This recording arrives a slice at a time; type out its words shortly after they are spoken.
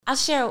I'll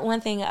share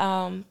one thing.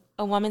 A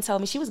woman told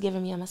me, she was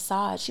giving me a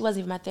massage. She wasn't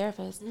even my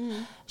therapist.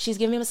 She's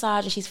giving me a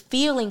massage and she's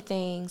feeling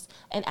things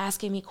and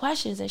asking me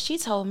questions. And she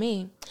told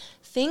me,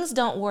 things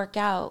don't work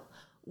out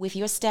with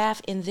your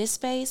staff in this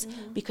space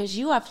because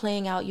you are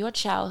playing out your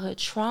childhood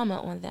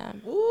trauma on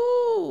them.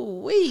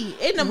 Ooh,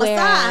 in the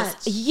massage.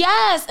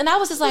 Yes. And I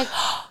was just like,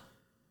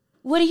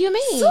 what do you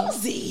mean?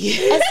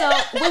 Susie. And so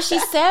what she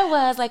said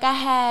was, like, I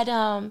had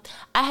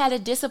a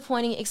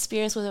disappointing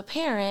experience with a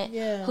parent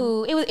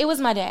who, it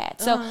was my dad.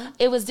 So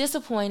it was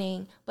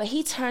disappointing, but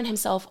he turned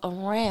himself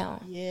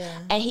around. Yeah.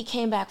 And he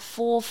came back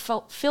full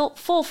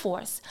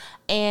force.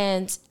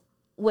 And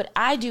what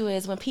I do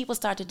is, when people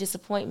start to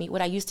disappoint me,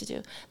 what I used to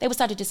do, they would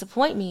start to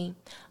disappoint me,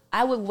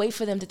 I would wait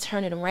for them to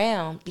turn it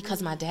around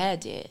because my dad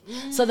did.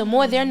 So the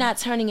more they're not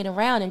turning it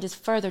around and just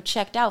further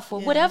checked out for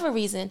whatever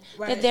reason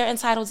that they're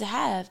entitled to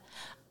have,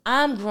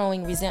 I'm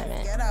growing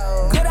resentment.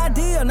 Good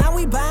idea, now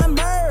we buying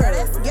merch.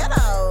 That's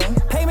ghetto.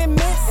 Payment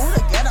miss. Ooh,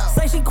 the ghetto.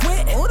 Say she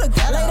quit. Ooh, the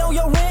ghetto. Late on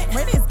your rent.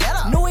 Rent is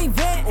ghetto. New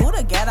event. Ooh,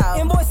 the ghetto.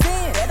 Invoice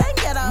in. That ain't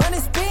ghetto. Money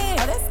spin.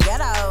 Oh, that's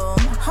ghetto.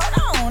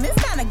 Hold on,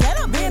 it's kind of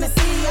ghetto being a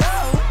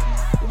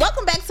CEO.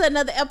 Welcome back to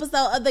another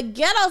episode of the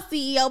Ghetto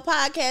CEO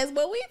podcast,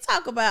 where we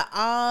talk about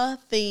all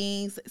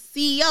things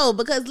CEO.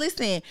 Because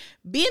listen,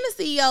 being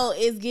a CEO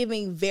is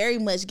giving very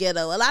much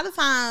ghetto. A lot of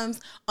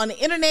times on the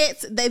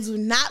internet, they do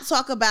not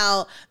talk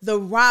about the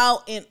raw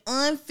and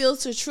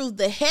unfiltered truth,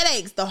 the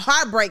headaches, the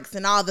heartbreaks,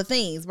 and all the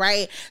things,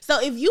 right?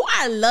 So if you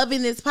are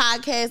loving this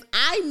podcast,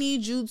 I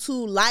need you to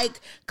like,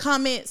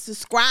 comment,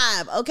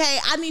 subscribe, okay?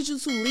 I need you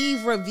to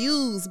leave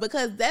reviews,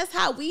 because that's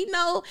how we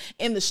know,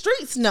 and the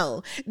streets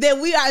know, that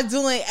we are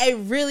doing a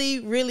really,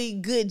 really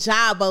good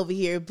job over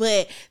here.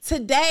 But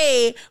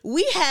today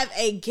we have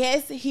a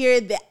guest here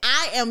that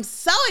I am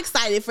so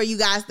excited for you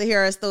guys to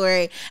hear her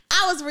story.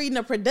 I was reading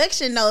the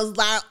production notes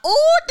like,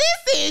 oh,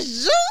 this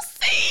is juicy.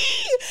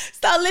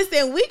 So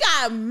listen, we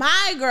got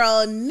my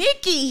girl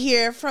Nikki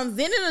here from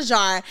Zen in a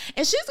Jar,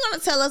 and she's going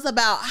to tell us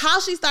about how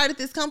she started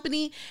this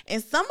company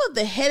and some of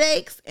the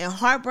headaches and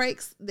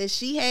heartbreaks that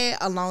she had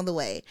along the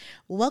way.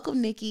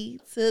 Welcome,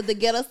 Nikki, to the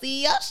Ghetto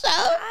CEO Show.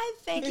 Hi,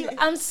 thank you.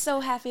 I'm so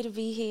happy to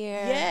be here.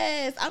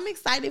 Yes, I'm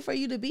excited for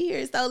you to be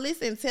here. So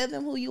listen, tell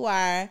them who you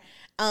are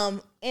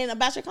and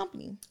about your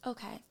company.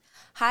 Okay.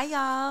 Hi,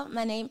 y'all.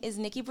 My name is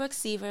Nikki Brooks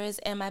Severs,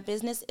 and my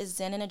business is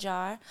Zen in a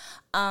Jar.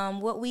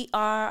 What we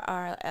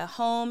are a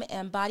home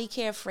and body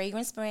care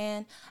fragrance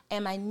brand,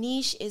 and my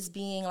niche is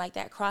being like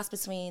that cross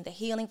between the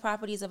healing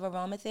properties of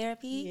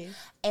aromatherapy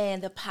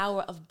and the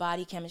power of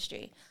body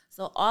chemistry.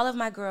 So all of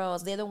my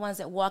girls, they're the ones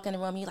that walk in the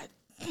room and you're like,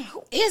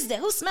 who is that?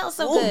 Who smells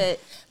so good?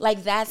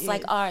 Like, that's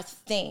like our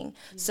thing.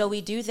 So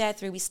we do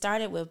that we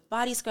started with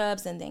body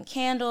scrubs and then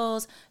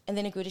candles, and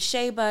then it grew to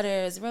shea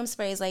butters, room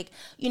sprays. Like,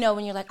 you know,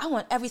 when you're like, I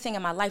want everything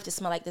in my life to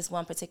smell like this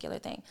one particular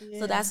thing.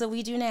 So that's what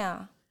we do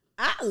now.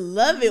 I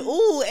love it.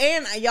 Ooh,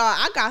 and y'all,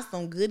 I got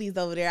some goodies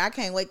over there. I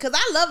can't wait, because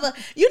I love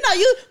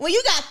when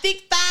you got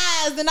thick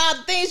thighs and all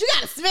the things, you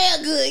got to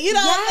smell good. You know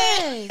what I'm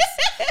saying?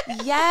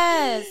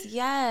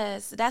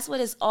 Yes. That's what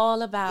it's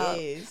all about.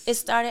 Yes. It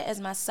started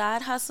as my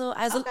side hustle.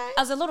 As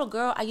a little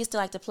girl, I used to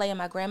like to play in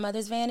my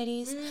grandmother's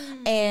vanities.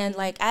 And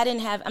like,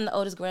 I'm the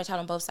oldest grandchild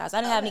on both sides.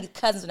 I didn't have any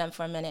cousins with them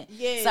for a minute.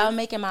 Yes. So I'm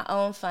making my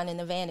own fun in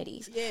the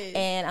vanities. Yes.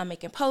 And I'm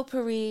making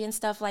potpourri and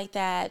stuff like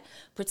that,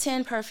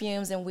 pretend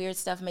perfumes and weird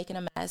stuff, making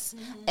a mess.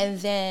 And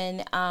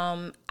then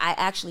I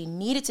actually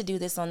needed to do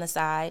this on the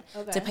side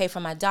to pay for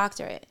my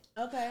doctorate.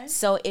 Okay.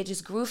 So it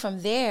just grew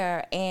from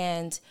there,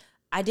 and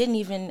I don't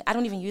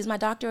even use my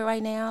doctorate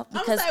right now.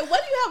 Because I was like,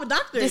 what do you have a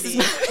doctorate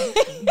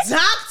in?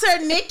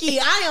 Dr. Nikki,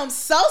 I am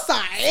so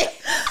sorry.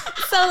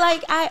 So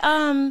like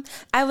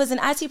I was an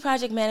IT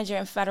project manager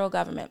in federal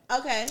government.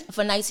 Okay.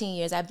 For 19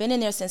 years. I've been in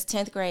there since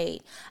 10th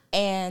grade.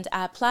 And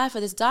I applied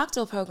for this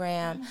doctoral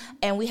program,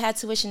 and we had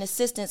tuition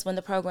assistance when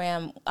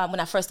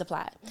I first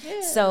applied.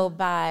 Yeah. So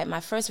by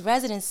my first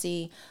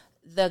residency,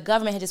 the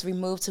government had just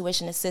removed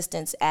tuition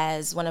assistance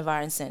as one of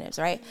our incentives,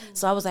 right?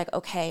 So I was like,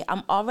 okay,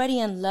 I'm already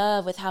in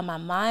love with how my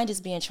mind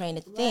is being trained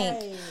to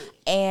think.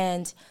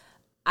 And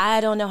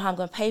I don't know how I'm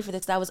going to pay for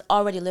this, because I was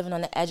already living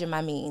on the edge of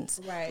my means.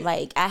 Right.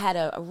 Like, I had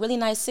a really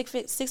nice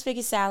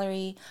six-figure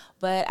salary,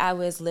 but I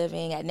was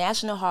living at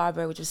National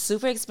Harbor, which was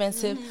super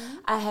expensive.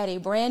 I had a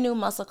brand new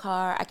muscle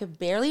car. I could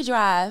barely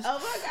drive. Oh,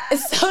 my God.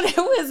 So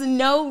there was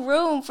no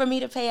room for me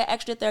to pay an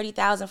extra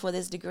 $30,000 for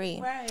this degree.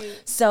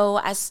 Right. So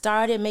I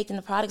started making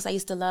the products I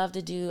used to love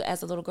to do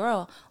as a little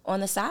girl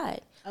on the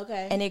side.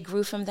 Okay. And it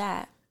grew from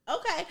that.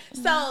 Okay,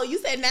 so you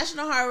said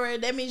National Harbor.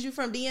 That means you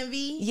from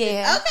DMV?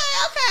 Yeah.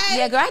 Okay.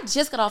 Yeah, girl, I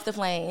just got off the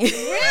plane. Really?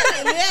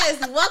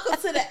 Yes.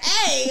 Welcome to the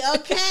A.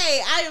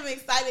 Okay, I am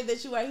excited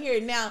that you are here.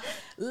 Now,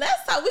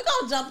 let's talk. We're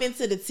going to jump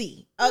into the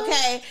T.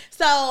 Okay,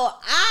 so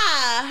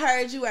I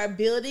heard you are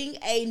building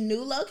a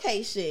new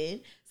location.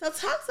 So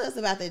talk to us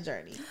about that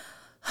journey.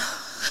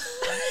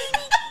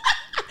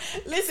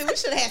 Listen, we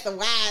should have had some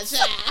wine,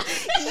 child.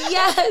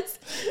 Yes.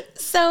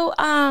 So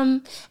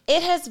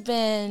it has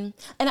been,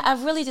 and I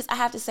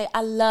have to say,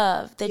 I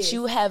love that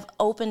you have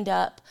opened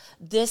up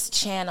this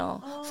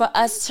channel for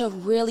us to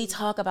really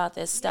talk about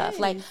this stuff.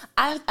 Like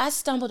I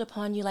stumbled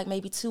upon you like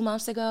maybe 2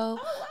 months ago,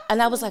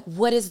 and I was like,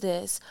 what is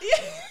this?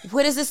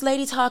 What is this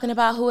lady talking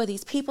about? Who are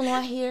these people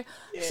on here?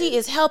 She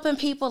is helping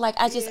people. Like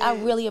I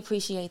really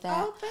appreciate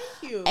that. Oh,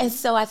 thank you. And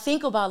so I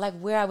think about like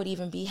where I would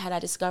even be had I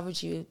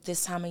discovered you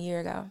this time a year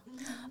ago.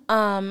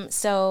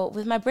 So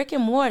with my brick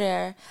and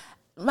mortar,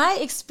 my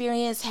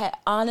experience had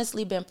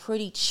honestly been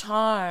pretty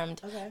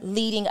charmed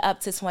leading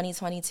up to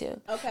 2022.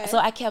 Okay. So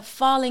I kept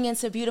falling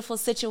into beautiful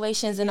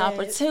situations and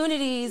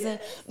opportunities. And,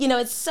 you know,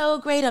 it's so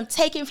great. I'm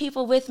taking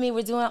people with me.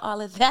 We're doing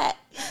all of that.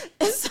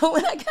 And so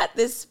when I got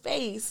this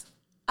space,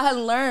 I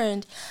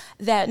learned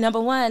that, number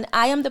one,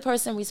 I am the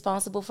person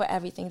responsible for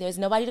everything. There's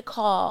nobody to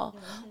call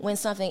when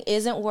something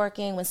isn't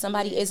working, when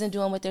somebody isn't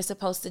doing what they're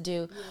supposed to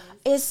do.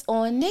 It's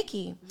on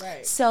Nikki.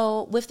 Right.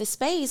 So with the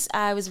space,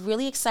 I was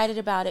really excited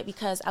about it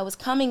because I was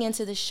coming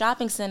into the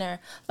shopping center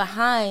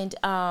behind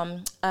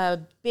a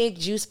big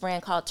juice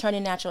brand called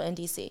Turning Natural in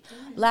DC.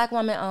 Black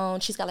woman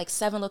owned. She's got like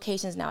 7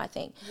 locations now, I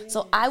think.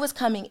 So I was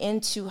coming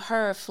into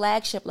her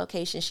flagship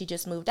location she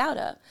just moved out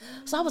of.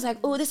 So I was like,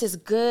 oh, this is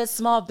good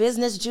small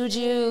business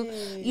juju.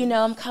 You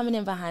know, I'm coming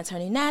in behind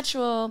Turning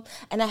Natural,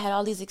 and I had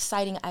all these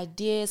exciting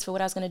ideas for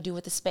what I was going to do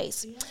with the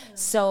space.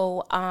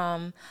 So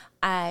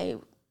I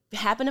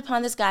happened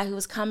upon this guy who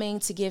was coming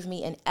to give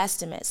me an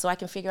estimate so I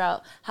can figure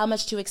out how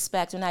much to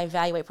expect when I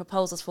evaluate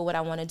proposals for what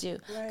I want to do.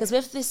 Because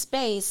with this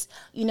space,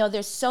 you know,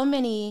 there's so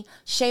many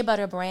shea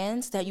butter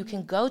brands that you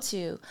can go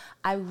to.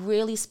 I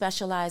really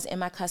specialize in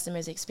my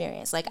customer's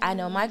experience. Like, I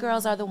know my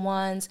girls are the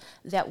ones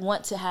that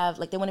want to have,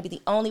 like, they want to be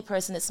the only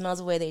person that smells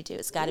the way they do.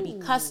 It's got to be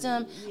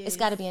custom. It's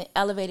got to be an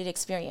elevated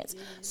experience.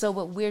 So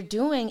what we're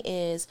doing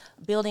is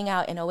building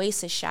out an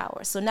oasis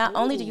shower. So not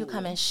only do you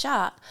come and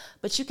shop,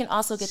 but you can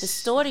also get the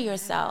store to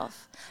yourself.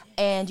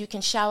 And you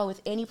can shower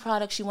with any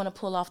products you want to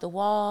pull off the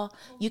wall.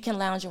 You can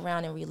lounge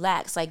around and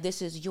relax. Like,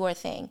 this is your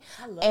thing.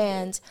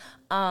 And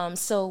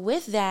so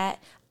with that,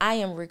 I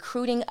am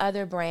recruiting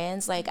other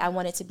brands. Like, I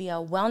want it to be a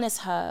wellness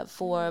hub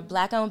for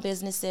Black-owned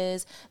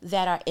businesses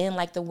that are in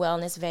like the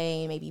wellness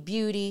vein, maybe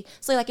beauty.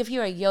 So like if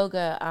you're a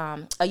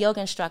yoga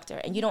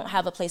instructor and you don't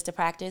have a place to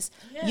practice,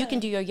 you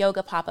can do your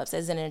yoga pop-ups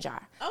as in a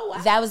jar. Oh,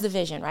 wow. That was the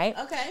vision, right?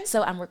 Okay.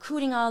 So I'm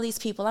recruiting all these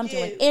people. I'm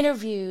doing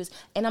interviews,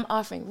 and I'm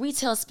offering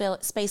retail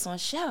space on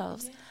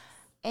shelves.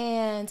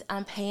 And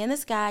I'm paying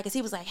this guy because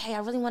he was like, hey, I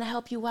really want to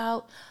help you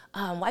out.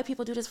 White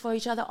people do this for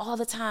each other all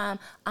the time.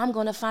 I'm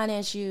going to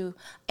finance you.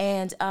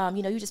 And,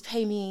 you know, you just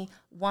pay me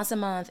once a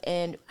month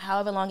and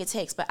however long it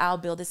takes, but I'll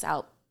build this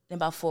out in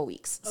about 4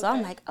 weeks. So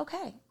I'm like,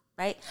 okay,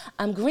 right?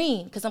 I'm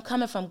green because I'm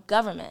coming from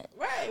government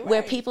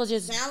where people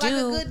just Sound like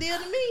a good deal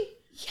to me.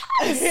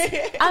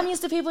 Yes. I'm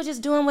used to people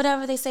just doing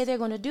whatever they say they're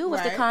going to do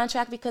with the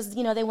contract because,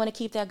 you know, they want to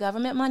keep their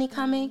government money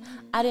coming.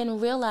 I didn't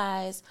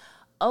realize,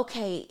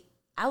 okay,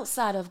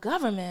 outside of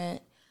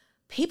government,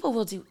 people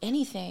will do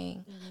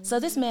anything. So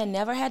this man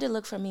never had to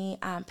look for me.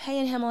 I'm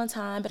paying him on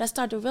time, but I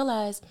started to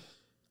realize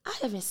I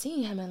haven't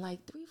seen him in like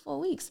 3-4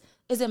 weeks.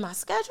 Is it my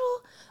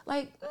schedule?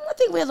 Like, I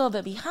think we're a little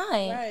bit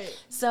behind.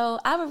 So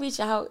I would reach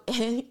out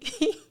and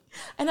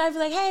I'd be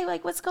like, hey,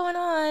 like, what's going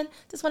on?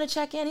 Just want to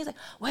check in. He's like,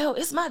 well,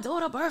 it's my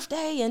daughter's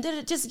birthday. And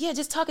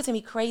just talking to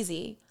me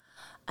crazy.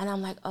 And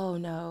I'm like, oh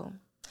no.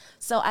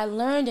 So I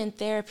learned in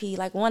therapy,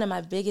 like one of my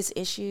biggest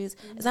issues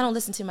is I don't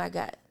listen to my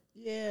gut.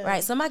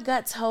 Right. So my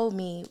gut told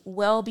me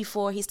well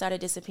before he started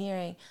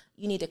disappearing,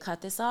 you need to cut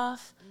this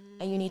off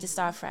and you need to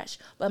start fresh.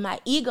 But my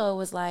ego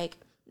was like,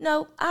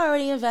 no, I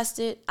already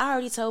invested. I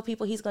already told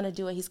people he's going to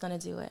do it. He's going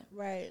to do it.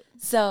 Right.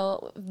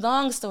 So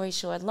long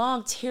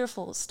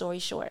tearful story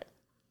short,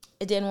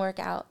 it didn't work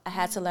out. I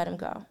had to let him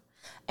go.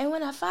 And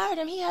when I fired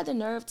him, he had the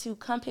nerve to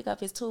come pick up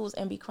his tools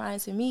and be crying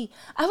to me.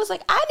 I was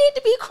like, I need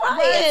to be crying.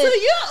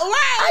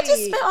 I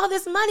just spent all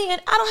this money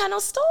and I don't have no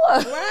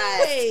store.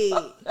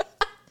 Right.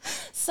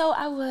 So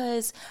I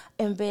was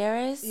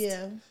embarrassed.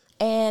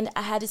 And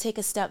I had to take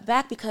a step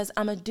back because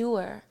I'm a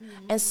doer.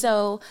 And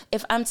so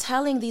if I'm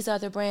telling these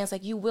other brands,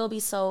 like, you will be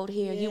sold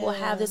here, you will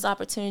have this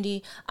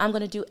opportunity, I'm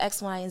going to do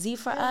X, Y, and Z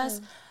for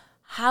us,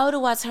 how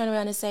do I turn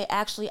around and say,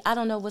 actually, I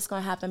don't know what's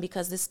going to happen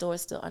because this store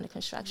is still under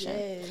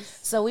construction?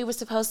 So we were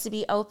supposed to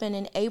be open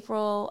in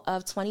April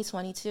of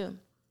 2022,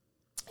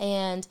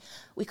 and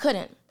we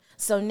couldn't.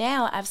 So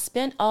now I've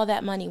spent all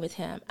that money with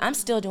him. I'm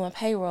still doing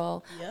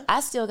payroll. I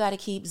still got to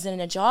keep Zen in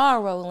a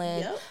jar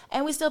rolling.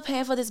 And we're still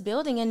paying for this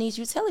building and these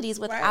utilities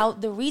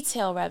without the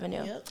retail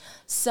revenue.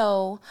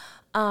 So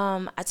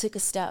I took a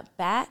step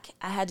back.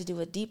 I had to do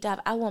a deep dive.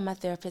 I want my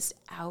therapist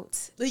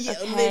out.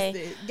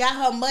 Listen, got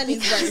her money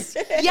first.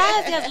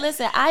 yes,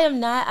 listen, I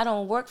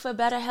don't work for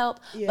BetterHelp,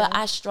 but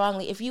I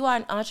strongly, if you are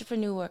an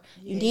entrepreneur,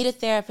 you need a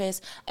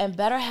therapist, and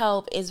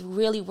BetterHelp is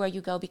really where you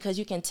go because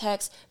you can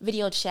text,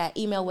 video chat,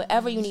 email,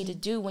 whatever you need to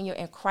do when you're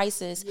in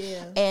crisis.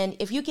 And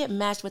if you get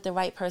matched with the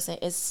right person,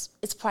 it's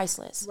it's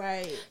priceless.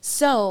 Right.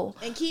 So.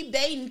 And keep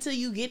dating until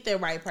you get the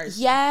right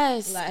person.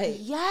 Yes. Like.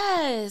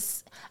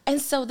 Yes.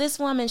 And so this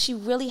woman, she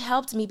really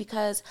helped me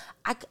because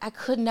I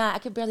could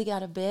barely get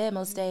out of bed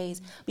most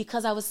days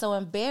because I was so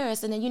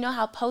embarrassed. And then you know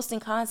how posting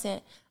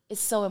content is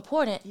so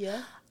important.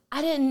 Yeah.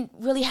 I didn't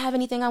really have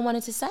anything I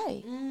wanted to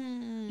say,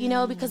 you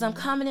know, because I'm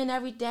coming in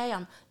every day,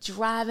 I'm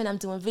driving, I'm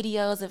doing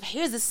videos of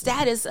here's the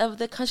status of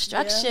the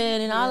construction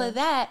and all of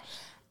that.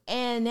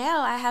 And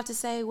now I have to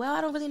say, well,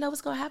 I don't really know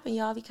what's going to happen,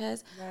 y'all,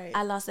 because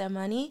I lost that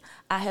money.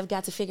 I have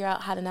got to figure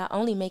out how to not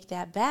only make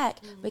that back,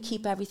 but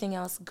keep everything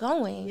else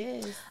going.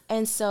 Yes.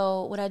 And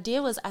so what I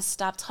did was I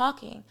stopped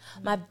talking.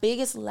 My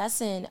biggest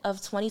lesson of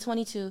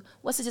 2022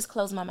 was to just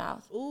close my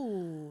mouth.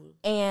 Ooh.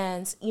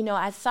 And, you know,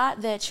 I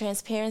thought that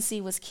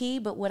transparency was key,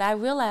 but what I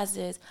realized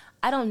is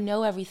I don't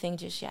know everything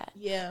just yet.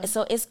 Yeah. And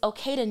so it's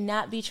okay to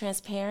not be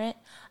transparent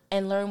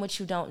and learn what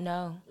you don't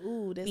know.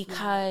 Ooh, that's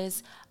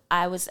because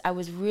I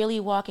was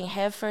really walking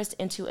headfirst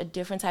into a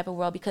different type of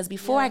world because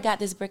before I got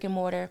this brick and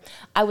mortar,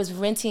 I was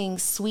renting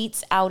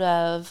suites out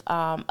of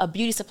a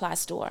beauty supply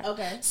store.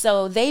 Okay.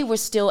 So they were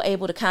still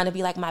able to kind of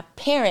be like my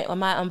parent or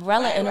my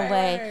umbrella in a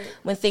way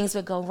when things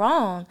would go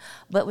wrong.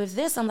 But with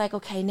this, I'm like,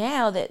 okay,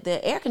 now that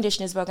the air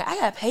conditioner is broken, I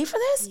got to pay for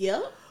this?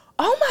 Yep.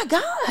 Oh my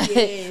God.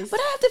 Yes.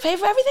 But I have to pay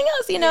for everything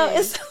else, you know?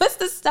 It's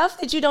the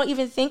stuff that you don't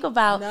even think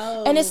about.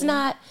 No. And it's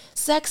not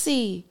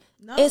sexy.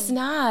 No. It's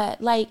not.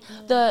 Like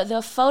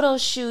the photo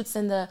shoots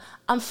and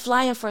I'm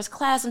flying first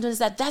class, I'm doing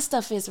that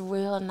stuff is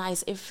real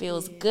nice. It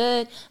feels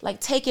good.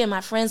 Like taking my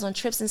friends on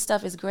trips and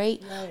stuff is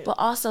great. Right. But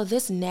also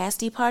this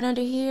nasty part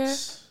under here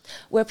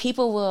where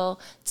people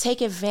will take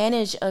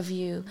advantage of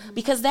you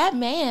because that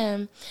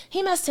man,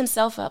 he messed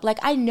himself up. Like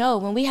I know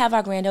when we have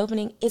our grand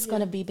opening, it's going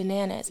to be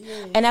bananas.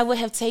 And I would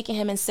have taken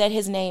him and said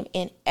his name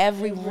in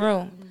every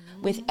room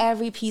with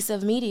every piece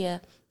of media.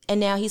 And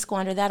now he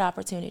squandered that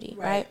opportunity,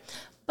 right?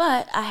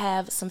 But I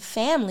have some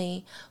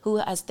family who,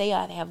 as they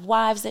have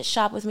wives that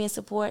shop with me and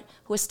support,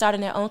 who are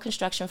starting their own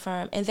construction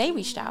firm, and they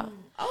reached out.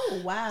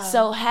 Oh, wow.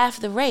 So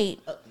half the rate,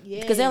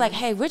 because they're like,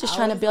 hey, we're just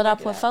trying to build our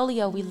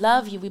portfolio. We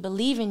love you. We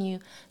believe in you.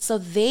 So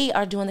they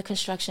are doing the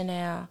construction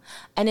now.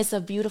 And it's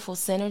a beautiful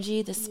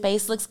synergy. The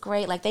space looks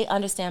great. Like, they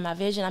understand my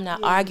vision. I'm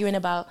not arguing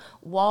about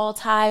wall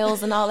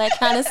tiles and all that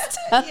kind of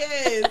stuff.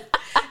 Yes.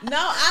 No,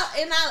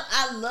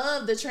 I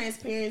love the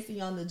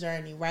transparency on the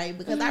journey, right?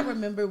 Because I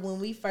remember when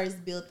we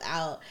first built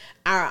out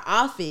our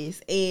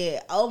office, and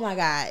oh my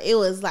God, it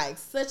was like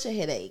such a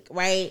headache,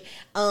 right?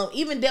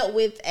 Even dealt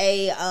with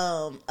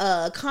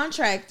a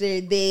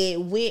contractor that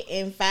went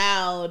and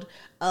filed.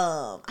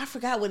 I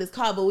forgot what it's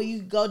called, but when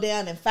you go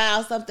down and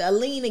file something, a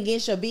lien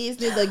against your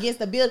business or against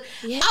the building,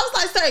 I was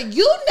like, sir,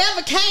 you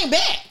never came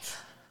back.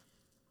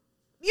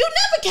 You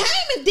never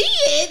came and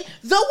did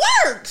the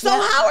work. So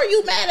how are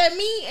you mad at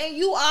me and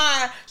you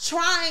are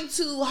trying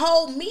to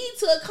hold me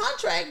to a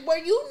contract where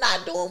you're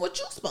not doing what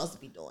you're supposed to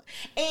be doing?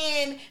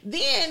 And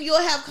then you'll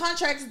have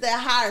contractors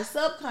that hire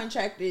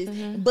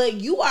subcontractors, but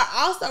you are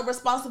also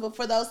responsible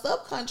for those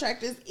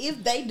subcontractors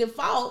if they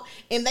default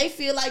and they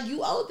feel like you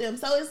owe them.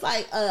 So it's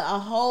like a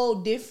whole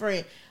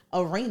different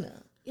arena.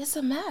 It's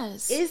a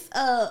mess. It's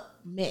a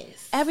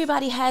mess.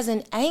 Everybody has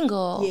an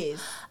angle.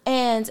 Yes.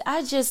 And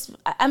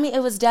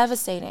it was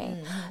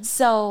devastating.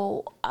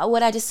 So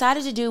what I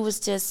decided to do was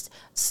just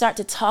start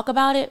to talk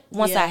about it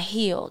once I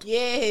healed.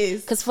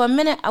 Yes. Because for a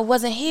minute, I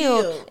wasn't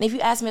healed. And if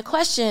you ask me a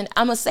question,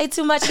 I'm going to say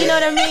too much, you know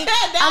what I mean?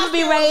 I'm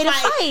going to be ready to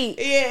fight.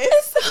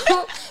 Yes.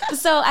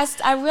 So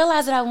I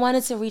realized that I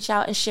wanted to reach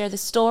out and share the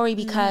story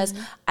because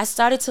I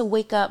started to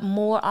wake up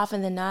more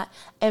often than not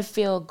and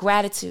feel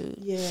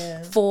gratitude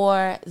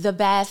for the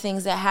bad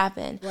things that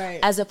happen,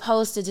 as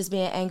opposed to just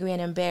being angry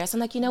and embarrassed.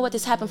 I'm like, you know what?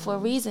 This happened for a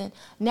reason.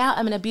 Now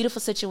I'm in a beautiful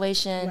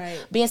situation,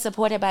 being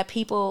supported by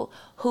people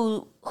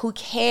who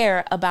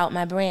care about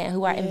my brand,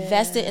 who are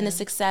invested in the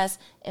success,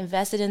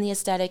 invested in the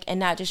aesthetic, and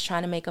not just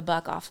trying to make a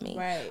buck off me.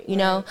 You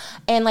know?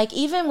 And like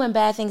even when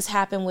bad things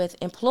happen with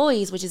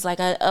employees, which is like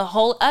a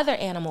whole other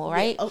animal,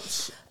 right? Yeah. Oh,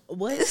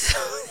 what?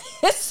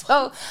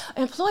 So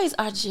employees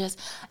are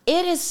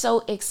it is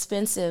so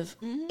expensive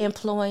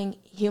employing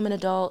human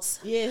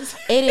adults. Yes.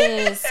 It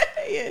is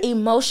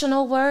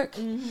emotional work.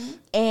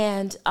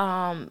 And,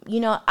 I'm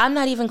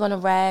not even going to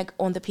rag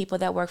on the people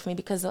that work for me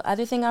because the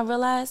other thing I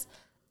realized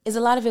is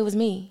a lot of it was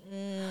me.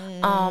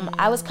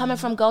 I was coming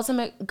from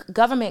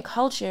government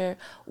culture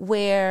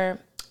where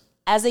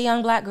as a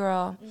young Black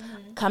girl,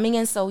 coming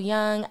in so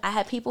young, I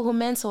had people who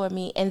mentored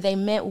me and they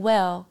meant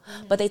well,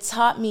 but they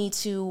taught me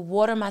to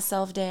water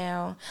myself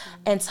down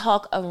and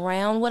talk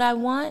around what I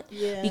want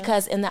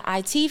because in the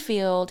IT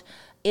field,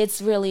 it's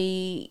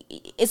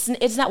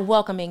not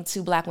welcoming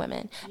to Black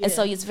women. And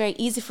so it's very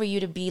easy for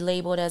you to be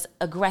labeled as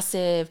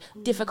aggressive,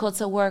 difficult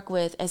to work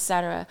with,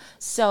 etc.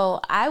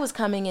 So I was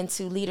coming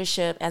into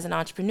leadership as an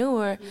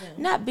entrepreneur,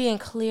 not being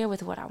clear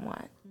with what I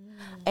want.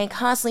 And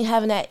constantly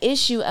having that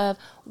issue of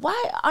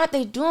why aren't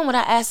they doing what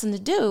I asked them to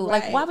do?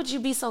 Like, why would you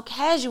be so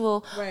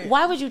casual?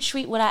 Why would you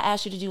treat what I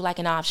asked you to do like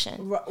an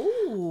option?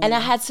 Ooh. And I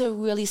had to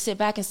really sit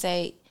back and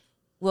say,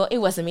 Well, it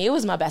wasn't me. It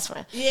was my best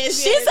friend.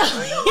 Yes,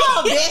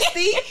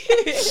 bestie.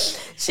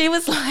 She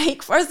was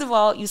like, first of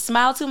all, you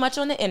smile too much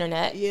on the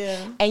internet.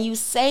 Yeah. And you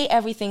say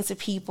everything to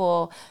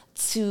people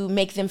to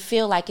make them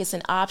feel like it's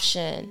an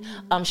option,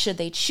 should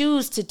they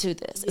choose to do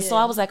this. Yeah. So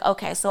I was like,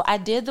 okay, so I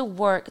did the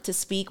work to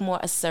speak more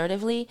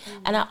assertively,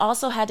 and I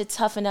also had to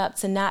toughen up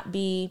to not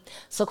be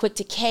so quick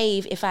to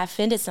cave if I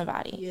offended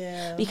somebody.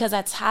 Yeah. Because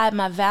I tied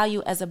my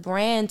value as a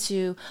brand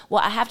to,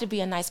 well, I have to be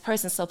a nice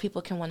person so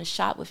people can want to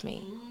shop with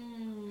me.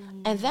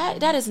 And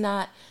that's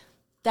not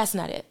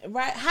it.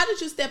 Right. How did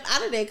you step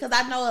out of that? Because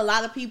I know a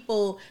lot of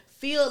people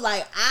feel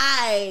like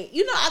I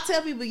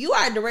tell people you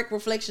are a direct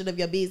reflection of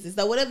your business.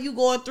 So whatever you're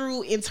going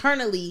through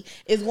internally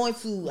is going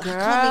to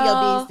come in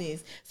your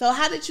business. So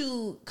how did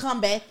you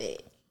combat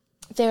that?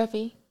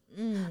 Therapy.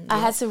 I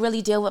had to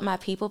really deal with my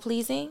people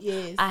pleasing.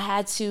 Yes. I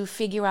had to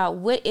figure out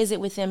what is it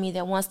within me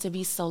that wants to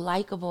be so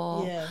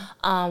likable.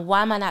 Yeah.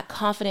 Why am I not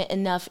confident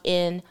enough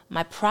in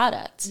my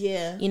product?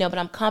 Yeah. But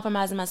I'm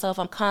compromising myself.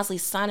 I'm constantly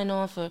signing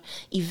on for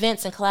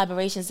events and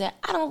collaborations that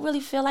I don't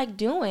really feel like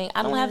doing.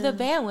 I don't have the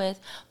bandwidth,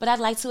 but I'd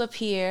like to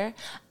appear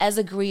as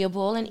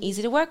agreeable and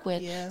easy to work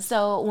with. Yeah.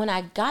 So when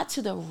I got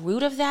to the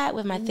root of that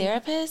with my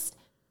therapist,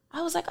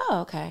 I was like, oh,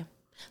 okay.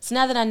 So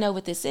now that I know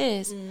what this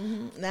is,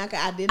 now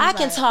I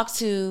can talk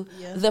to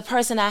the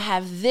person I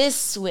have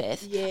this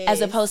with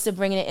as opposed to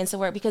bringing it into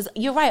work. Because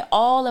you're right,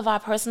 all of our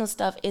personal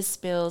stuff is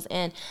spills.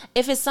 And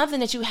if it's something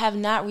that you have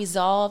not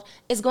resolved,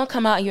 it's going to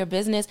come out in your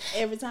business.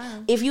 Every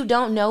time. If you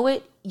don't know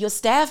it, your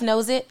staff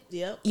knows it.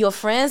 Yep. Your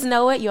friends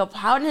know it. Your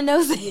partner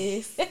knows it.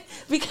 Yes.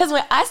 Because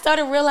when I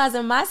started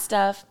realizing my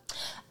stuff,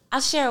 I'll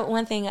share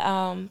one thing.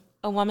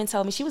 A woman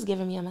told me she was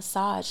giving me a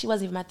massage. She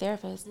wasn't even my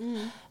therapist.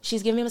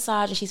 She's giving me a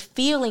massage and she's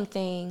feeling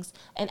things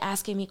and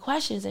asking me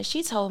questions. And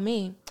she told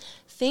me,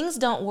 things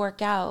don't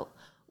work out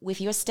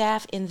with your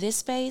staff in this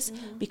space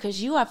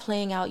because you are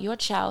playing out your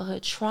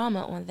childhood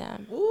trauma on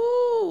them.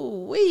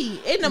 Ooh,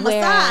 in the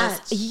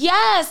massage.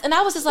 Yes. And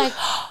I was just like,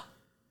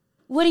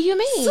 what do you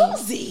mean?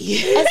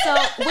 Susie. And so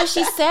what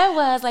she said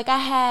was, like, I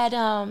had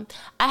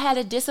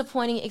a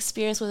disappointing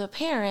experience with a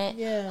parent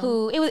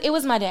who it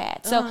was my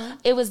dad. So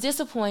it was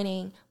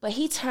disappointing, but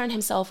he turned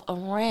himself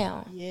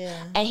around. Yeah.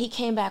 And he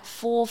came back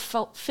full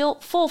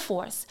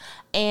force.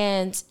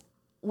 And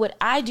what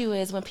I do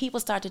is when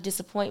people start to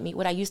disappoint me,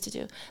 what I used to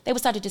do, they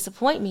would start to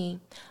disappoint me,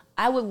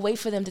 I would wait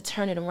for them to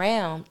turn it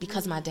around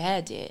because my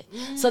dad did.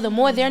 So the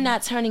more they're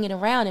not turning it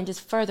around and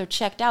just further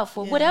checked out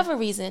for whatever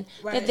reason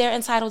that they're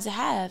entitled to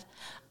have,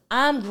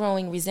 I'm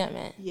growing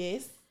resentment.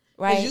 Yes.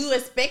 Right. Because you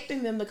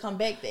expecting them to come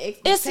back, the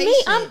expectation. It's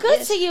me. I'm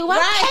good to you. I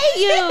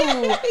pay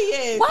you.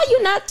 Yes. Why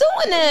you not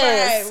doing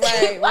this?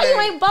 Right. Why you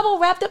ain't bubble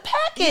wrap the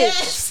package?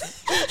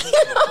 Yes.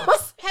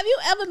 Have you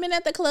ever been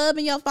at the club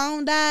and your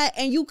phone died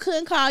and you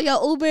couldn't call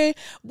your Uber?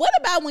 What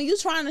about when you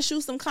trying to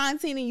shoot some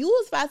content and you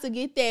was about to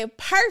get that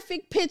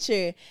perfect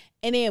picture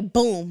and then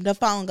boom, the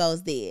phone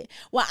goes dead?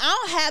 Well, I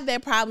don't have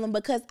that problem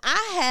because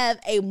I have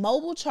a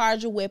mobile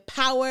charger with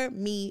Power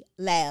Me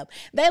Lab.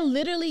 That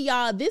literally,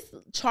 y'all, this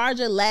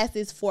charger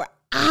lasts for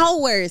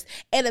hours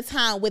at a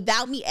time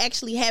without me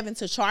actually having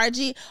to charge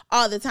it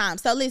all the time.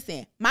 So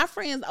listen, my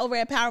friends over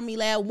at Power Me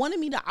Lab wanted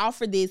me to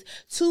offer this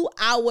to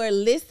our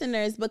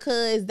listeners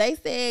because they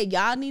said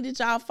y'all needed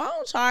y'all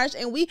phone charged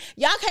and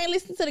y'all can't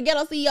listen to the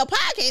Ghetto CEO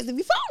podcast if your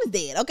phone is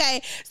dead,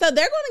 okay? So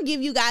they're going to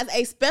give you guys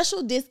a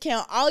special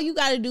discount. All you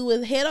got to do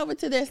is head over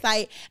to their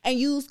site and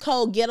use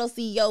code Ghetto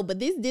CEO, but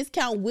this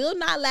discount will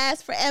not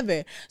last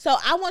forever. So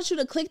I want you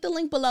to click the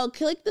link below,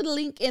 click the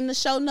link in the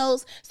show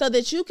notes so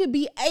that you could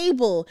be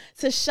able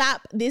to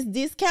shop this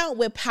discount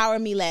with Power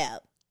Me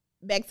Lab.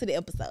 Back to the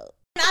episode.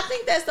 I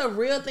think that's a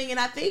real thing, and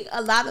I think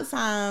a lot of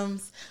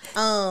times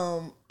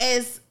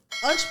as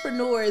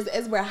entrepreneurs,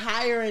 as we're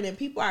hiring and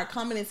people are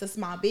coming into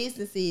small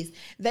businesses,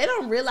 they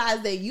don't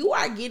realize that you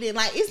are getting,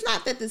 like, it's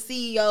not that the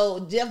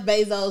CEO, Jeff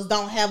Bezos,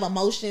 don't have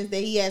emotions that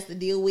he has to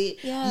deal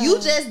with. Yeah. You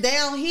just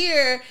down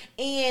here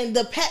in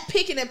the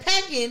picking and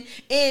packing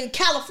in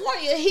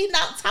California, he's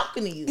not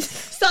talking to you.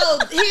 So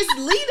his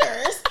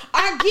leaders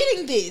are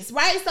getting this,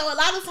 right? So a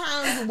lot of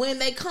times when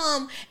they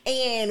come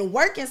and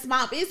work in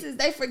small business,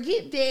 they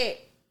forget that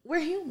we're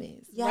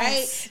humans,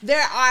 right?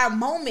 There are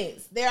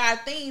moments, there are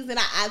things, and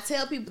I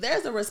tell people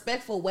there's a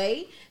respectful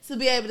way to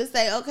be able to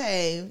say,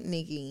 okay,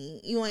 Nikki,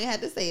 you ain't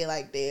have to say it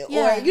like that.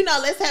 Yeah.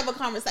 Or, let's have a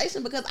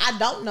conversation because I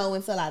don't know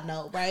until I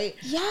know, right?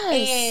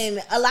 Yes.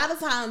 And a lot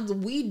of times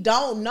we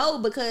don't know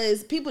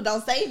because people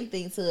don't say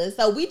anything to us.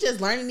 So we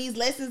just learning these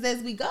lessons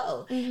as we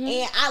go. Mm-hmm.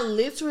 And I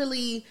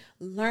literally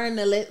learned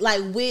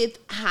with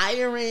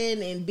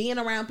hiring and being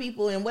around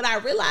people. And what I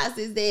realized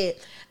is that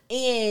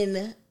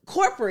in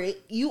corporate,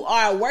 you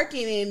are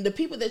working and the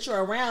people that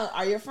you're around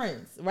are your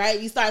friends, right?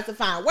 You start to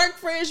find work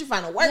friends, you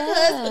find a work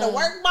husband, a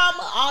work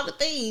mama, all the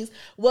things.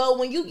 Well,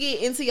 when you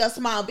get into your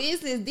small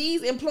business,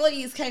 these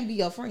employees can't be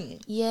your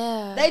friend.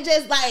 Yeah. They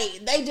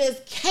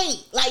just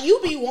can't. Like,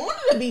 you be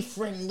wanting to be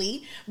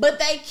friendly, but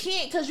they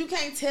can't, because you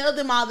can't tell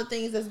them all the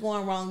things that's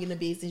going wrong in the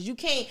business. You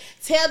can't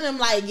tell them,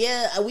 like,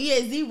 yeah, we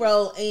at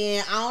zero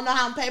and I don't know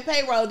how I'm pay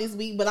payroll this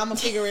week, but I'm gonna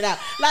figure it out.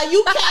 Like,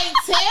 you can't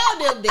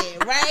tell them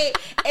that, right?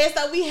 And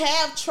so we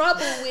have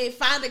trouble with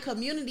finding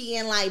community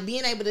and like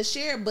being able to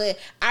share, but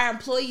our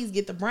employees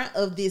get the brunt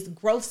of this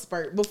growth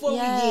spurt before we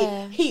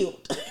get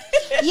healed.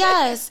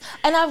 Yes.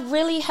 And I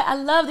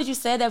love that you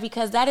said that,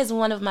 because that is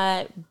one of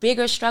my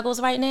bigger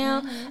struggles right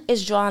now,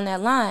 is drawing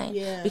that line.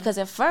 Yeah. Because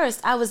at first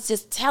I was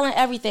just telling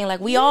everything, like,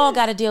 we all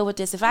got to deal with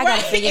this. If I got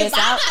to figure this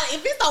out.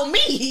 If it's on me,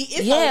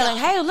 it's on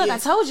like, hey, look, I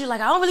told you,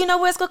 like, I don't really know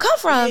where it's going to come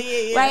from.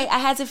 Right? I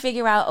had to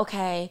figure out,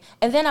 okay.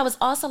 And then I was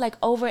also like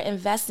over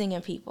investing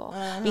in people,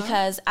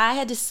 because I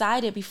had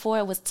decided before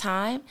it was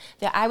time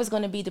that I was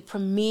going to be the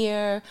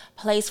premier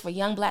place for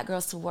young Black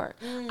girls to work.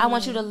 I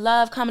want you to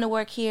love coming to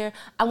work here.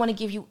 I want to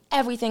give you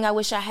everything I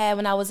wish I had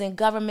when I was in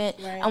government.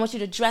 I want you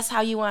to dress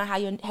how you want,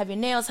 have your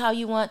nails how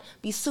you want,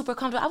 be super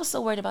comfortable. I was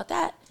so worried about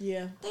that.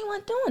 Yeah. They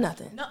weren't doing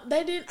nothing. No,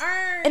 they didn't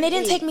earn. And they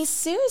didn't take me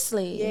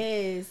seriously.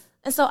 Yes.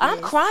 And so I'm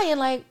crying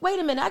like, wait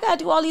a minute, I got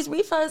to do all these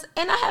refunds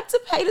and I have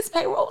to pay this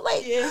payroll.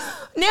 Like,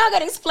 now I got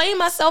to explain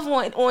myself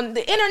on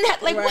the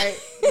internet. Like,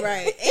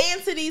 right.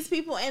 And to these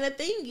people. And the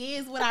thing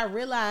is, what I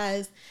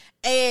realized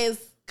is,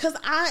 because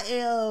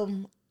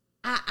I'm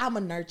a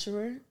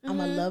nurturer. I'm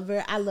a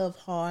lover. I love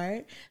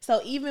hard.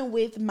 So even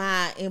with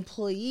my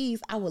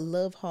employees, I would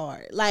love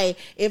hard. Like,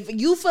 if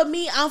you for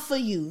me, I'm for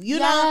you. You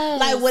know,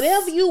 like,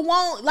 whatever you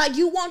want. Like,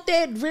 you want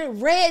that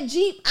red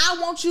Jeep, I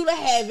want you to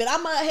have it.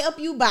 I'm gonna help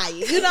you buy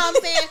it. You know what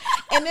I'm saying?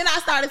 And then I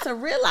started to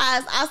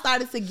realize I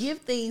started to give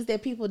things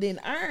that people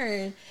didn't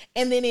earn,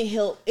 and then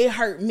it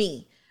hurt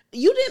me.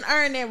 You didn't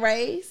earn that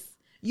raise.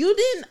 You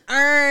didn't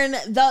earn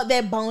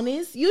that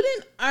bonus. You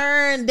didn't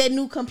earn that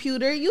new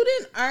computer. You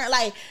didn't earn,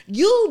 like,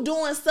 you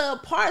doing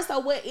subpar. So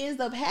what ends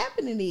up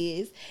happening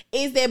is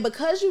that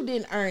because you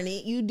didn't earn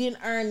it, you didn't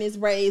earn this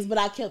raise, but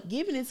I kept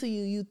giving it to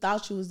you, you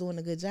thought you was doing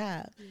a good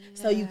job.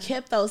 So you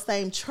kept those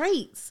same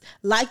traits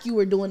like you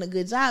were doing a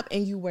good job,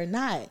 and you were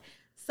not.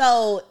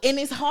 So, and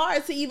it's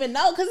hard to even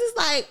know, because it's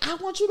like, I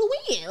want you to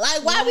win.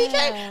 Like, why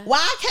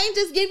I can't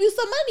just give you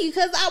some money,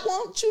 because I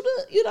want you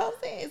to, you know what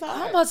I'm saying? It's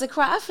hard. I'm about to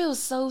cry. I feel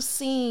so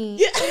seen.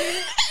 Yeah.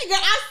 Girl,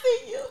 I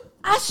see you.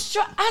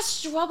 I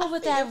struggle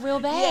with that real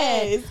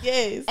bad.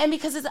 Yes. And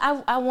because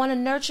I want to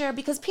nurture,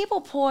 because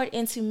people poured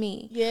into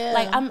me. Yeah.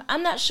 Like,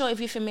 I'm not sure if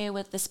you're familiar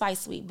with the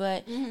Spice Suite,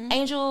 but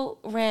Angel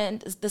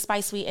ran the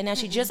Spice Suite, and now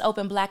she just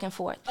opened Black and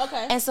Forth.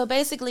 Okay. And so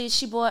basically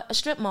she bought a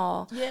strip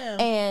mall. Yeah.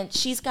 And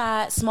she's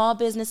got small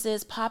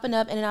businesses popping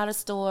up in and out of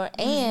store.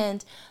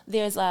 And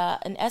there's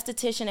an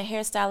esthetician, a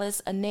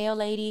hairstylist, a nail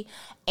lady,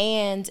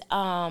 and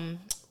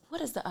what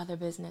is the other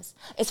business?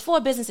 It's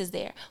 4 businesses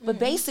there. But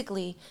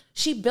basically,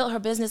 she built her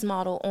business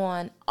model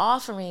on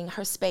offering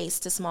her space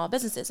to small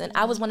businesses. And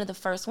I was one of the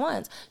first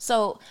ones.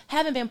 So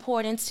having been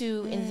poured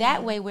into in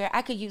that way, where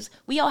I could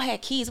we all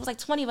had keys. It was like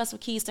 20 of us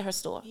with keys to her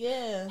store.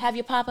 Yeah. Have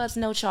your pop-ups,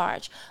 no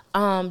charge.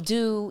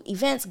 Do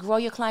events, grow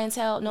your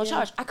clientele, no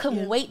charge. I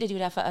couldn't wait to do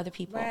that for other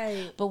people.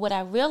 Right. But what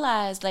I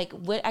realized, like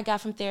what I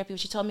got from therapy,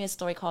 she told me a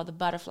story called The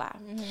Butterfly.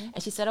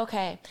 And she said,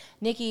 okay,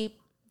 Nikki,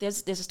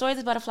 There's a story of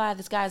this butterfly.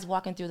 This guy is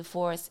walking through the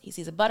forest. He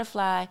sees a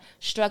butterfly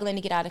struggling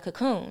to get out of the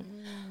cocoon.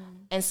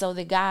 And so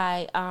the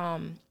guy,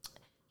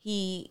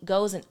 he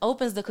goes and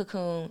opens the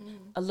cocoon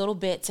a little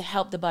bit to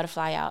help the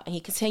butterfly out. And he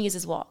continues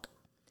his walk.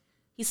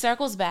 He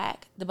circles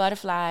back. The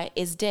butterfly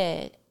is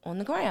dead on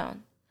the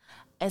ground.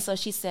 And so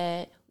she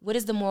said, what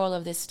is the moral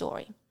of this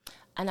story?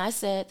 And I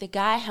said, the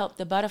guy helped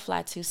the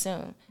butterfly too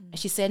soon. And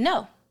she said,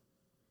 no.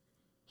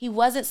 He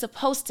wasn't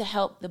supposed to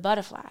help the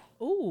butterfly.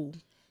 Ooh.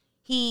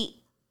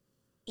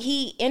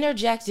 He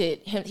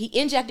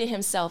injected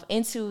himself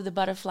into the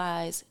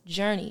butterfly's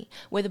journey,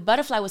 where the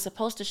butterfly was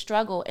supposed to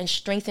struggle and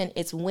strengthen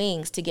its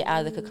wings to get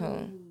out of the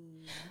cocoon.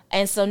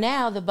 And so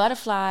now the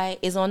butterfly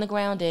is on the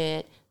ground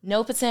dead,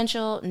 no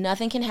potential,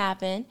 nothing can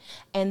happen,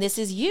 and this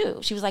is you.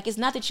 She was like, it's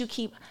not that you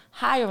keep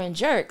hiring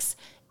jerks,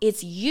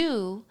 it's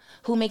you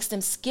who makes them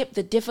skip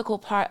the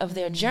difficult part of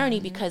their journey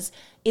because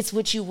it's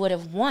what you would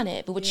have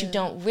wanted. But what you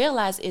don't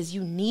realize is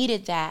you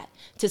needed that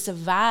to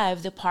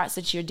survive the parts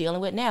that you're dealing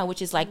with now,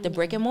 which is like the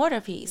brick and mortar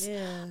piece.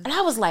 Yeah. And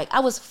I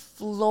was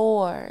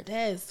floored.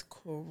 That's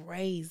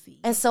crazy.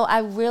 And so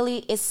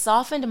it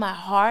softened my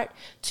heart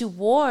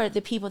toward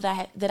the people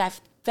that I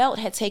felt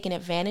had taken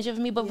advantage of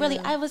me. But really,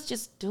 I was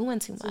just doing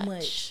too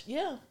much.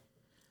 Yeah.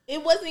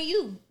 It wasn't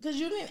you, because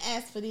you didn't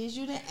ask for this.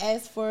 You didn't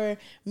ask for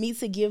me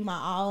to give my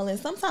all. And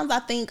sometimes I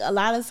think a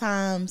lot of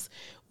times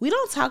we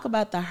don't talk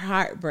about the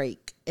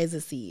heartbreak as a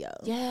CEO.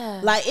 Yeah.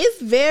 Like, it's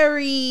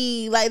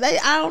very, like,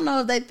 I don't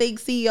know if they think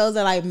CEOs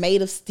are like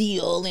made of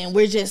steel and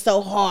we're just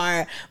so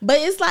hard. But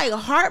it's like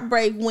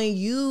heartbreak when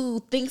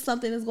you think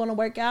something is going to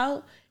work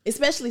out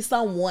especially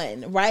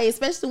someone, right?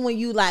 Especially when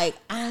you like,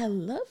 I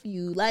love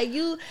you, like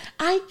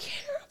I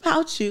care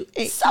about you,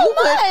 and so you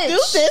much. would do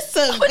this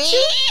to But me.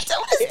 you do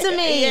this to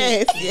me.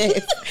 Yes,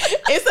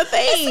 it's a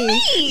thing.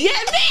 me. Yeah,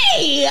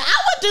 me. I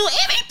would do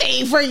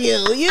anything for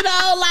you. You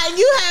know, like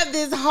you have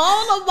this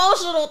whole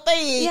emotional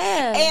thing.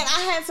 Yeah. And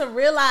I had to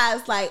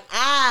realize, like,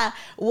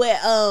 what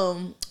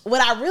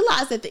I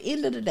realized at the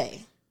end of the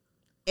day,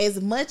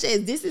 as much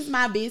as this is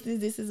my business,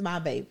 this is my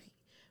baby,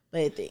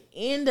 but at the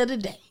end of the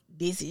day,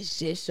 this is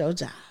just your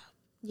job.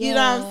 Yeah. You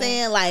know what I'm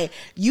saying? Like,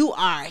 you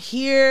are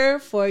here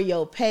for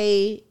your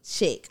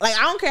paycheck. Like,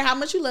 I don't care how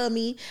much you love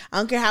me. I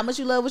don't care how much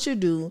you love what you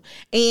do.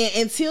 And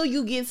until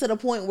you get to the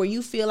point where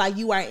you feel like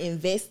you are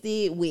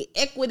invested with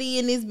equity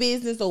in this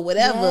business or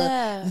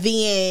whatever,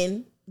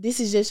 then this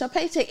is just your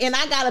paycheck. And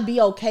I got to be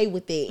okay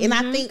with it. And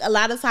I think a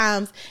lot of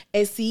times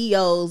as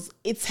CEOs,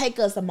 it take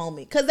us a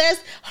moment. Because there's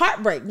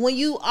heartbreak when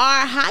you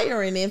are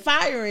hiring and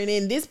firing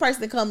and this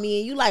person come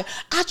in. You like,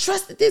 I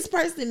trusted this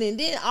person. And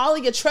then all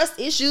of your trust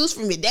issues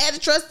from your dad's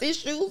trust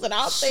issues and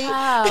all things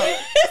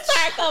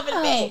start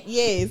coming back.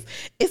 Yes,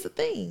 it's a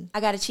thing. I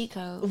got a cheat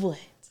code. What?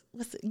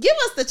 Give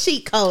us the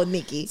cheat code,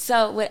 Nikki.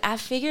 So what I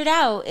figured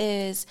out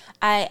is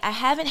I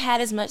haven't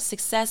had as much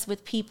success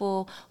with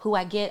people who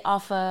I get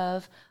off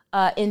of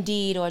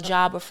Indeed or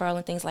job referral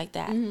and things like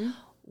that.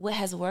 What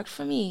has worked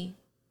for me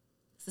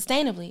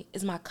sustainably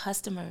is my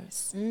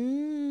customers.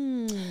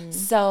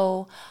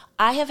 So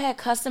I have had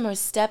customers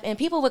step in,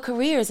 people with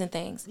careers and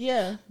things.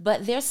 Yeah.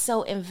 But they're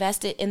so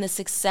invested in the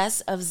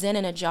success of Zen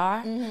in a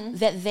Jar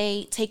that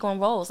they take on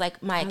roles.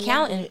 Like my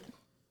accountant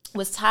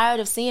was tired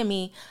of seeing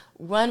me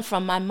run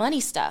from my money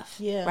stuff.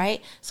 Yeah.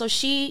 Right? So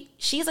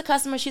she's a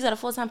customer, she's got a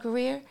full-time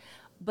career,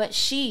 but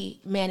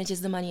she manages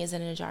the money as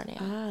in a jar now.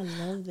 I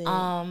love it.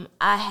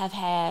 I have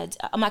had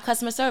my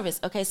customer service.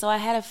 Okay, so I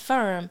had a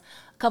firm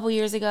a couple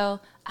years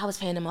ago. I was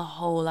paying them a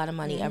whole lot of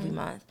money every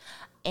month.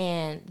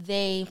 And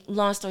they,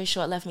 long story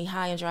short, left me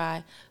high and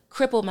dry,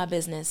 crippled my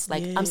business.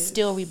 Like, I'm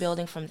still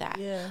rebuilding from that.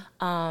 Yeah.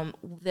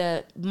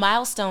 The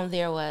milestone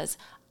there was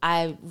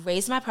I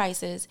raised my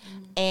prices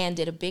and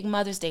did a big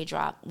Mother's Day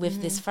drop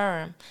with this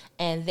firm.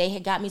 And they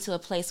had got me to a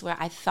place where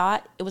I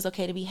thought it was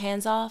okay to be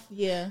hands off.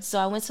 Yeah. So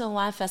I went to a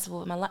wine festival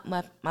with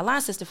my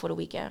line sister for the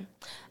weekend.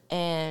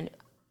 And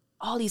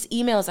all these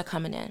emails are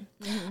coming in.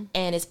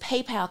 And it's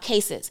PayPal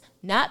cases,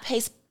 not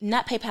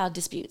PayPal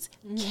disputes,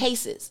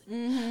 cases.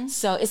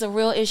 So it's a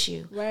real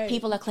issue. Right.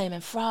 People are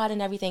claiming fraud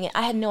and everything. And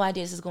I had no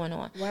idea this was going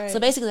on. Right. So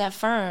basically that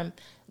firm,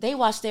 they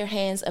washed their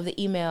hands of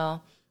the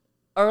email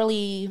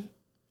early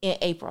in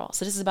April.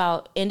 So this is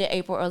about end of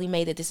April, early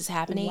May that this is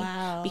happening.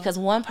 Wow. Because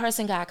one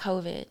person got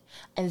COVID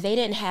and they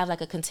didn't have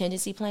like a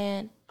contingency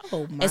plan.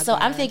 Oh my And so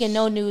gosh. I'm thinking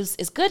no news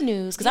is good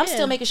news because I'm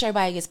still making sure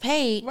everybody gets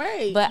paid.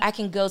 Right. But I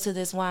can go to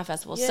this wine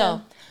festival. Yeah.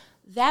 So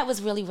that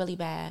was really, really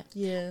bad.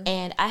 Yeah.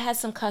 And I had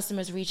some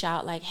customers reach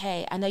out like,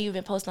 hey, I know you've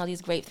been posting all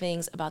these great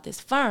things about this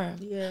firm,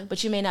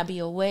 but you may not be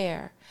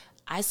aware.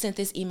 I sent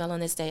this email on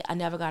this day. I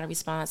never got a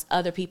response.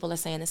 Other people are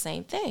saying the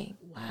same thing.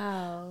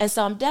 Wow. And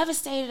so I'm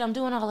devastated. I'm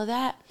doing all of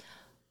that.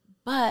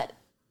 But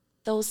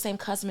those same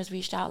customers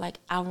reached out like,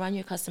 I'll run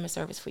your customer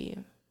service for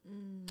you.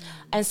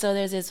 And so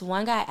there's this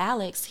one guy,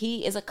 Alex.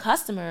 He is a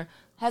customer,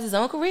 has his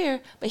own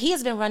career, but he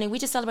has been running. We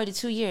just celebrated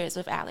 2 years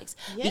with Alex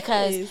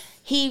because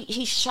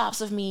he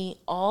shops with me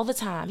all the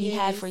time. He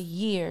had for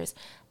years.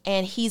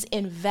 And he's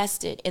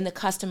invested in the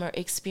customer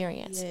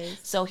experience.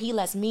 So he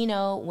lets me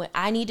know what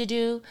I need to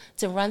do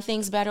to run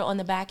things better on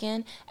the back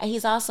end. And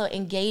he's also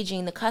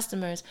engaging the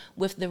customers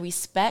with the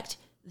respect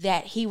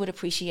that he would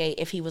appreciate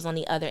if he was on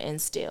the other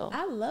end still.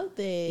 I love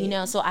that. You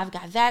know, so I've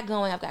got that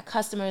going. I've got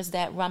customers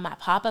that run my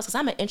pop-ups because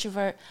I'm an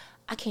introvert.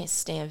 I can't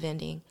stand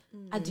vending.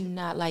 I do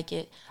not like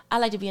it. I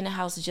like to be in the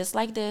house just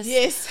like this.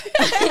 Yes.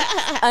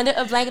 Under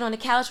a blanket on the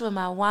couch with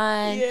my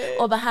wine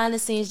or behind the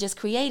scenes just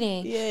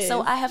creating. Yes.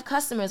 So I have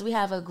customers. We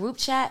have a group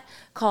chat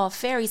called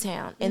Fairy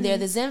Town, and they're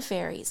the Zen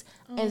Fairies.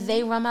 And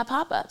they run my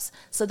pop-ups.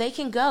 So they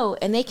can go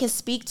and they can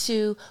speak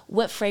to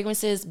what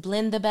fragrances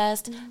blend the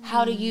best,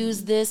 how to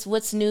use this,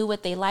 what's new,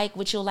 what they like,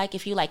 what you'll like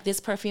if you like this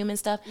perfume and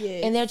stuff.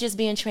 Yes. And they're just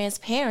being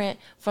transparent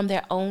from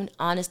their own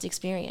honest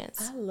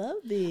experience. I love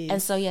this.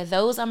 And so, yeah,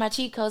 those are my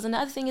cheat codes. And the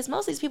other thing is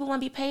most of these people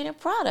want to be paid in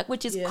product,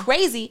 which is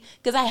crazy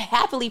because I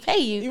happily pay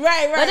you.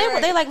 Right. But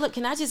they're like, look,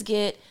 can I just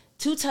get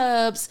 2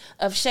 tubs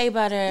of shea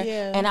butter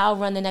and I'll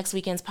run the next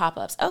weekend's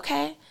pop-ups?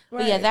 Okay. Right.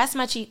 But yeah, that's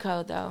my cheat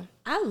code though.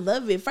 I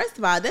love it. First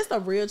of all, that's a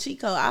real cheat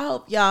code. I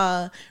hope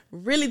y'all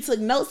really took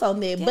notes on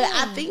that. Yeah. But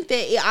I think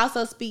that it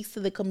also speaks to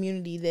the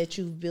community that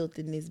you've built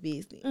in this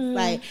business.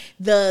 Like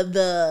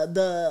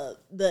the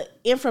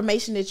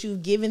information that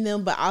you've given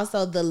them, but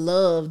also the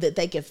love that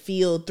they can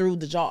feel through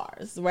the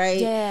jars, right?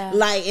 Yeah.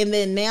 Like, and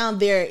then now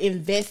they're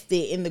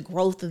invested in the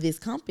growth of this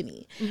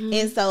company.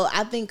 And so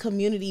I think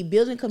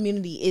building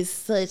community is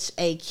such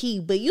a key.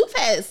 But you've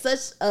had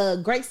such a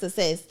great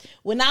success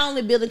with not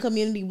only building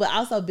community, but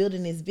also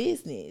building this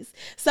business.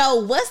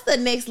 So what's the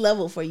next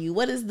level for you?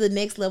 What does the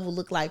next level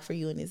look like for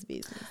you in this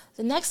business?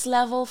 The next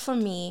level for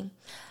me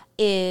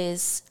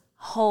is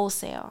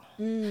wholesale.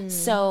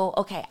 So,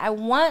 okay, I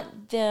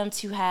want them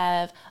to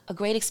have a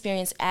great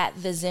experience at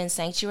the Zen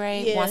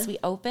Sanctuary once we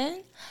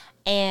open,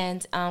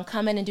 and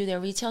come in and do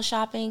their retail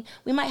shopping.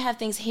 We might have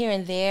things here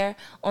and there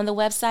on the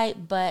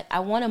website, but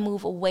I want to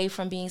move away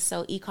from being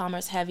so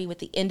e-commerce heavy with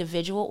the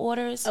individual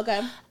orders.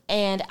 Okay.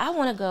 And I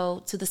want to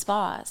go to the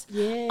spas.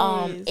 Yes.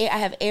 I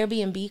have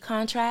Airbnb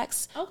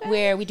contracts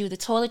where we do the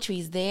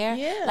toiletries there.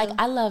 Yeah. Like,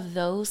 I love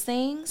those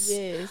things.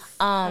 Yes.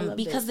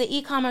 Because the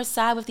e-commerce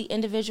side with the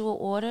individual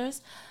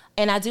orders,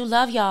 and I do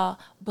love y'all,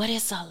 but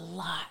it's a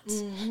lot.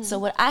 Mm-hmm. So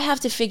what I have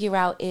to figure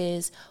out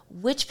is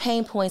which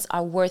pain points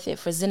are worth it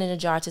for Zen in a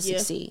Jar to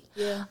succeed.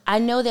 Yeah. I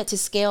know that to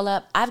scale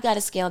up, I've got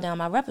to scale down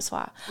my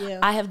repertoire. Yeah.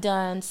 I have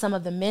done some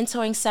of the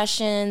mentoring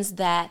sessions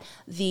that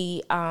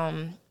the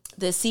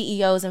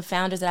CEOs and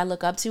founders that I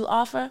look up to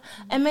offer,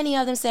 and many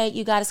of them say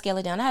you got to scale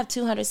it down. I have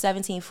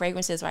 217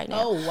 fragrances right now.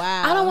 Oh,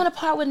 wow. I don't want to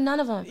part with none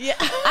of them. Yeah.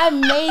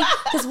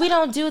 Because we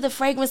don't do the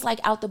fragrance like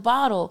out the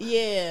bottle.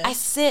 Yeah. I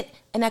sit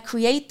and I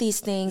create these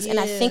things, and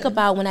I think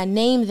about, when I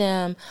name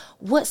them,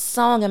 what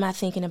song am I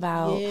thinking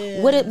about?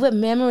 Yeah. What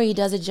memory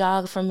does it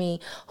jog for me?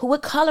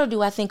 What color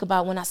do I think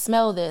about when I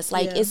smell this?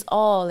 Like, it's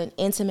all an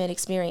intimate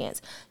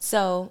experience.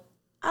 So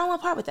I don't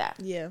want to part with that.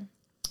 Yeah.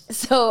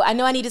 So I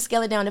know I need to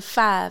scale it down to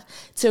 5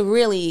 to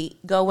really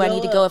go where I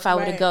need to go if I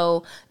were to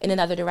go in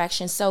another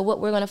direction. So what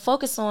we're going to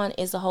focus on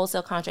is the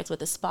wholesale contracts with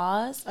the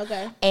spas.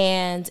 Okay.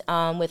 And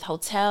with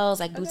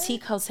hotels, like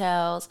boutique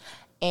hotels.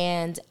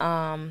 And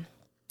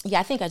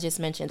I think I just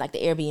mentioned like the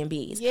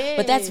Airbnbs. Yes.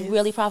 But that's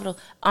really profitable.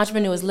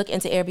 Entrepreneurs look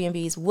into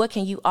Airbnbs. What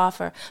can you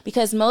offer?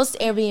 Because most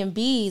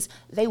Airbnbs,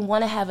 they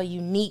want to have a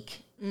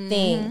unique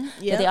thing.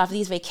 That they offer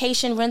these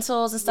vacation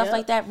rentals and stuff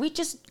like that. We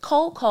just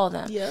cold call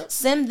them.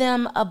 Send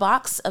them a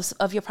box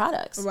of your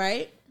products.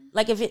 Right.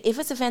 Like if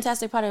it's a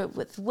fantastic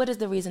product, what is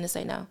the reason to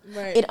say no?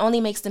 Right. It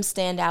only makes them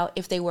stand out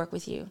if they work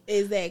with you.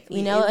 Exactly.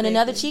 You know, and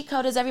another cheat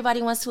code is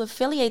everybody wants to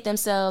affiliate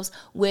themselves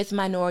with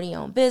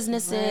minority-owned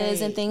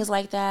businesses and things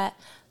like that.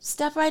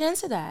 Step right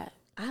into that.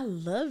 I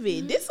love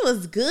it. This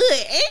was good.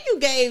 And you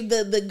gave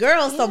the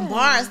girls some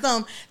bars,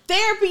 some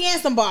therapy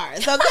and some bars,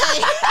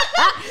 okay?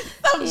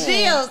 Some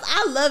gems.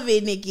 I love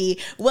it, Nikki.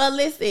 Well,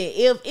 listen,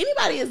 if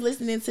anybody is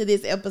listening to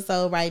this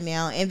episode right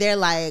now and they're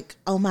like,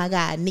 oh my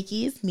God,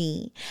 Nikki is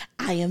me.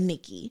 I am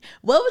Nikki.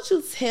 What would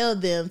you tell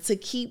them to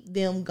keep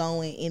them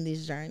going in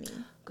this journey?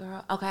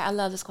 Girl, okay, I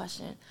love this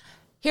question.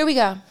 Here we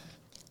go.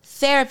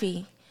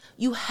 Therapy.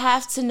 You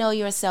have to know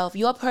yourself.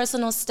 Your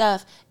personal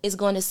stuff is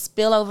going to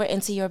spill over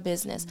into your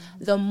business.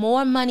 The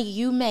more money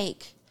you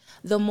make,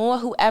 the more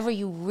whoever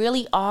you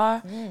really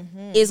are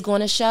is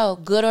going to show,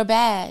 good or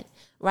bad,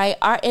 right?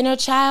 Our inner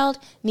child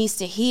needs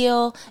to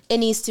heal. It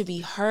needs to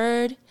be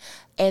heard.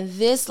 And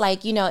this,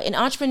 like, you know, in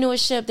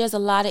entrepreneurship, there's a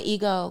lot of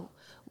ego.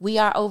 We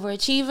are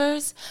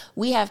overachievers.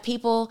 We have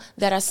people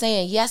that are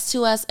saying yes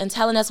to us and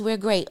telling us we're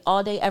great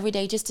all day, every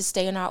day, just to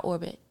stay in our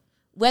orbit.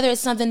 Whether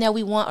it's something that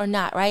we want or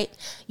not, right?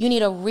 You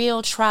need a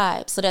real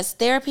tribe. So that's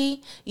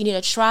therapy. You need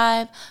a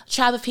tribe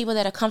of people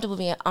that are comfortable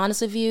being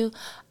honest with you.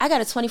 I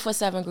got a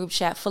 24/7 group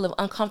chat full of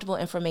uncomfortable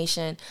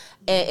information.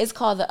 And it's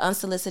called the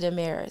Unsolicited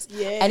Mirrors.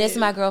 Yes. And it's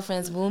my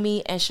girlfriends,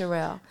 Wumi and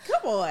Sherelle.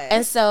 Come on.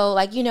 And so,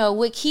 like, you know,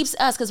 what keeps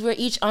us, because we're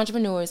each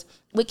entrepreneurs,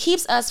 what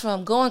keeps us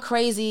from going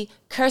crazy,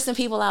 cursing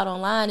people out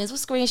online is we'll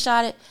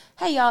screenshot it.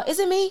 Hey, y'all, is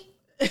it me?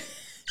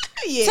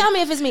 Tell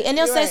me if it's me. And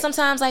they'll say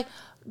sometimes, like,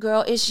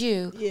 girl, it's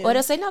you. Or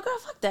they'll say, no, girl,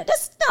 fuck that.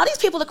 These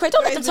people are crazy.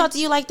 Don't let them talk to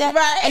you like that.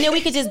 Right. And then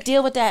we could just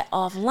deal with that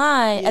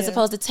offline as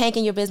opposed to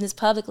tanking your business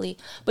publicly.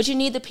 But you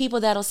need the people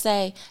that'll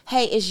say,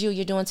 hey, it's you.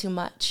 You're doing too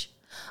much.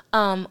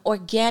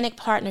 Organic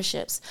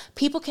partnerships.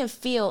 People can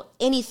feel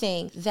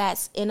anything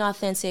that's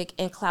inauthentic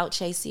and clout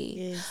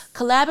chasey. Yes.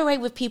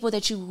 Collaborate with people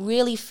that you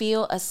really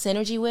feel a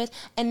synergy with,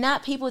 and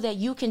not people that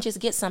you can just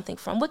get something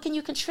from. What can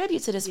you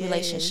contribute to this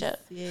relationship?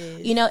 Yes.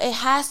 You know, it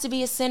has to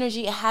be a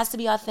synergy. It has to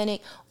be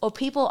authentic, or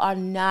people are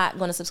not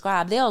going to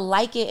subscribe. They'll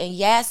like it and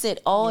yes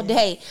it all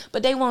day,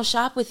 but they won't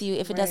shop with you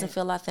if it doesn't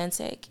feel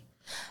authentic.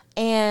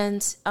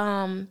 And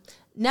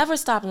never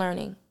stop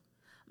learning.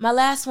 My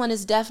last one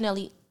is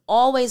definitely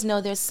always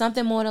know there's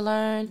something more to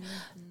learn.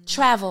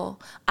 Travel.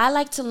 I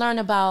like to learn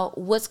about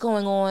what's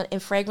going on in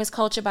fragrance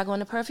culture by going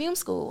to perfume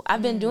school.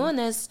 I've been doing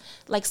this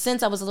like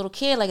since I was a little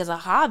kid, like as a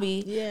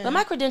hobby, but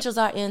my credentials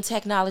are in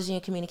technology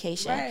and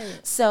communication. Right.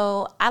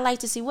 So I like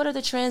to see what are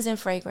the trends in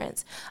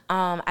fragrance.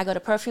 I go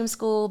to perfume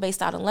school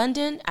based out of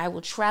London. I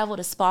will travel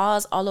to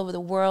spas all over the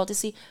world to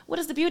see what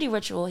is the beauty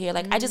ritual here.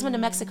 Like I just went to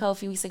Mexico a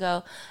few weeks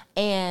ago,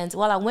 and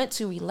while I went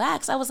to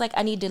relax, I was like,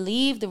 I need to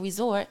leave the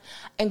resort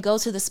and go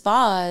to the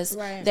spas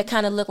that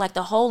kind of look like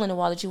the hole in the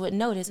wall that you wouldn't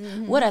notice.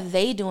 What are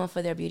they doing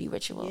for their beauty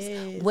rituals?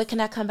 Yes. What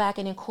can I come back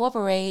and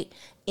incorporate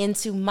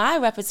into my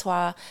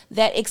repertoire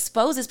that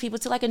exposes people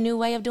to like a new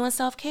way of doing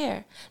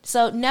self-care?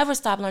 So never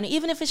stop learning,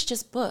 even if it's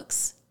just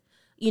books.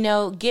 You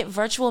know, get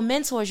virtual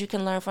mentors you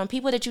can learn from,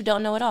 people that you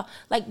don't know at all.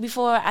 Like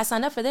before I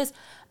signed up for this,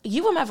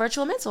 you were my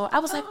virtual mentor. I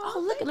was like,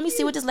 oh, look, let me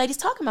see what this lady's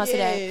talking about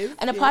today.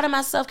 And a part of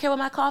my self-care with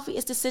my coffee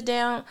is to sit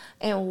down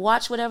and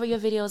watch whatever your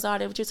videos are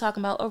that you're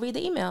talking about or read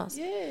the emails.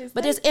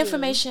 But there's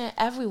information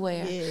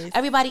everywhere.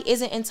 Everybody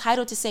isn't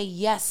entitled to say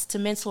yes to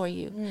mentor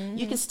you.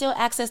 You can still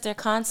access their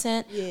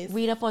content,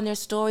 read up on their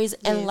stories,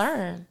 and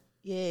learn.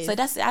 So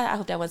that's, I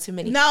hope that wasn't too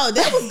many. No,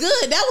 that was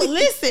good. That was,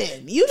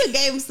 listen, you done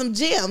gave him some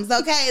gems,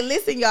 okay?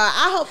 Listen, y'all,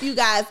 I hope you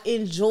guys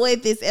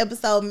enjoyed this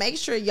episode. Make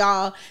sure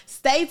y'all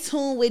stay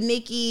tuned with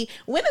Nikki.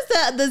 When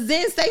is the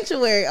Zen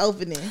Sanctuary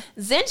opening?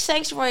 Zen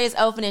Sanctuary is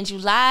opening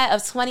July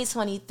of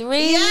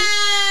 2023.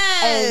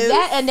 Yes! And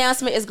that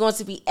announcement is going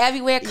to be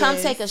everywhere. Come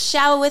take a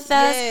shower with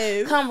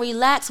us. Come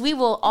relax. We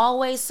will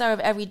always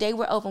serve every day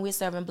we're open. We're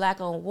serving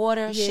black-owned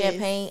water,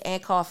 champagne,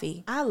 and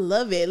coffee. I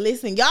love it.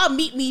 Listen, y'all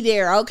meet me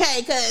there,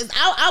 okay? Because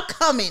I'm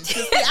coming.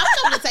 I'm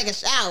coming to take a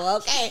shower,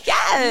 okay?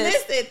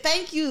 Yes. Listen,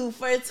 thank you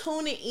for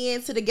tuning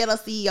in to the Ghetto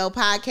CEO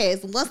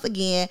podcast. Once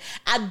again,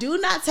 I do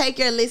not take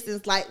your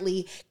listens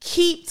lightly.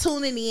 Keep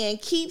tuning in.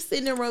 Keep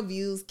sending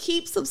reviews.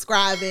 Keep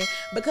subscribing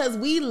because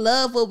we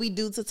love what we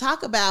do to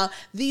talk about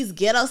these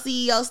Ghetto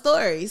CEO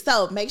stories.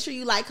 So make sure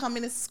you like,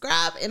 comment, and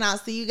subscribe, and I'll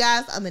see you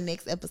guys on the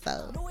next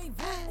episode.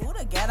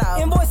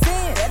 Invoice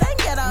in.